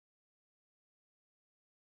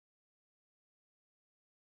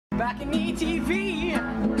BalconyTV.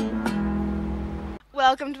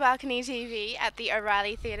 Welcome to Balcony TV at the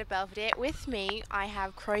O'Reilly Theatre Belvedere. With me, I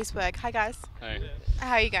have Kreuzberg. Hi guys. Hey.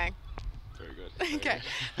 How are you going? Very good. Okay.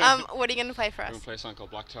 What are you going to play for us? We're going to play a song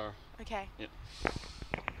called Black Tower. Okay. Yeah.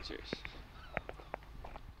 Cheers.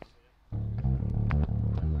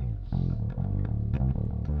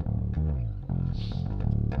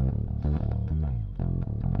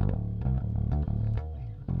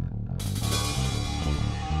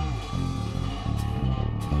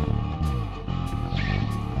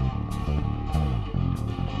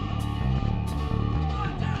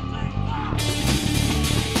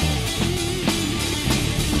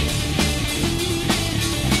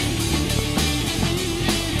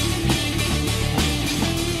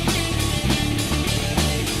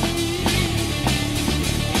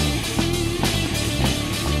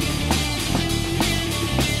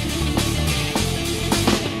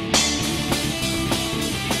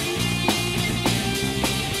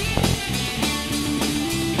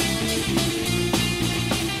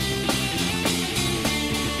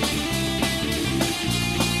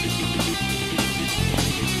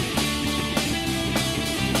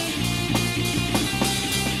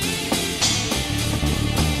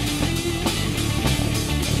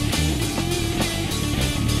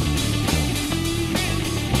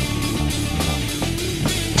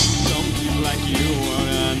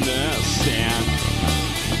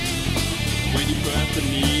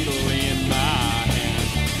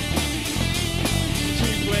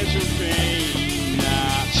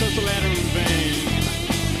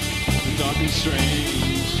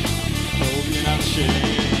 Strange, hope you're not ashamed.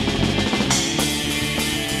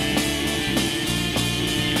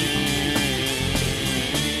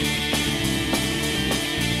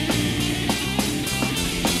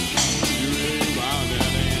 You really want it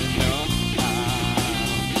in your heart.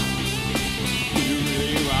 You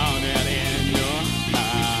really want it in your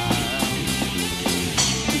heart.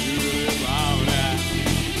 You really want it.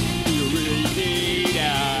 You really need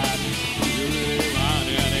it. You really want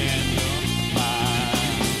it in your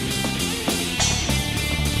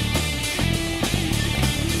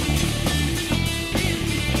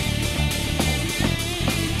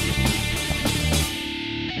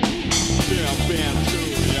been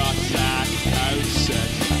through your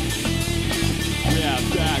diagnosis. Yeah,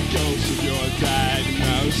 that goes with your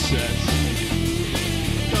diagnosis.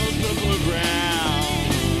 Those purple around,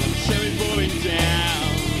 semi-falling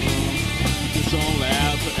down. This won't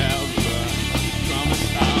last forever. Promise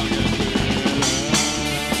I'll get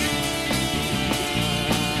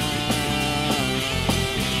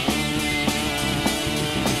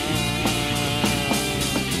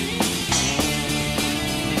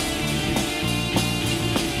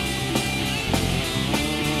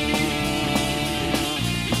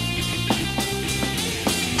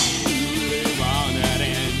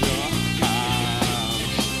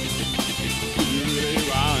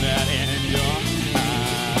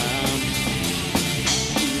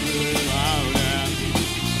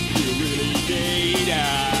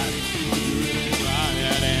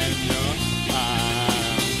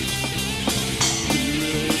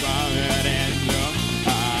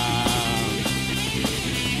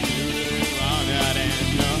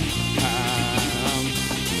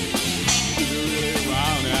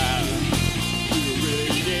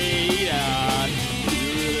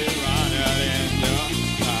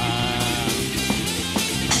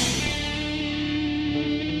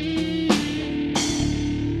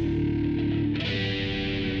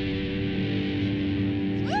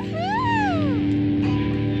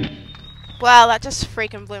Well, that just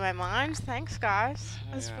freaking blew my mind. Thanks, guys.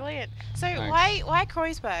 That's Yeah. brilliant. So, Thanks. why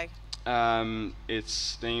Kreuzberg?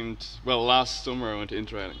 It's named, well, last summer I went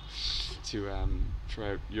interrailing to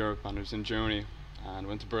throughout Europe, and I was in Germany and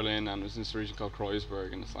went to Berlin and was in this region called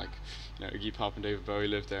Kreuzberg, and it's like, you know, Iggy Pop and David Bowie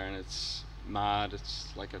lived there, and it's mad. It's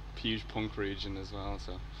like a huge punk region as well,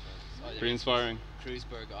 so pretty inspiring.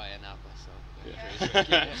 Kreuzberg, Napa, so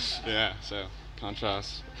Yeah. Yeah, so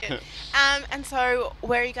contrast. And so,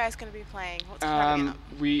 where are you guys going to be playing? What's coming up?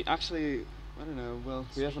 We actually, I don't know, well,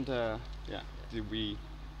 we haven't, we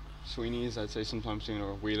Sweeney's, I'd say sometime soon,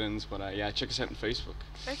 or Whelans, but yeah, check us out on Facebook.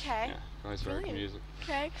 Okay. Yeah, Kreuzberg Brilliant. Music.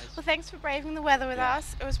 Okay. Well, thanks for braving the weather with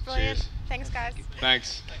us. It was brilliant. Cheers. Thanks, guys.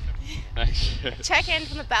 Thanks. Thanks. Check in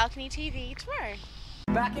from the Balcony TV tomorrow.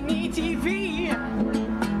 BalconyTV.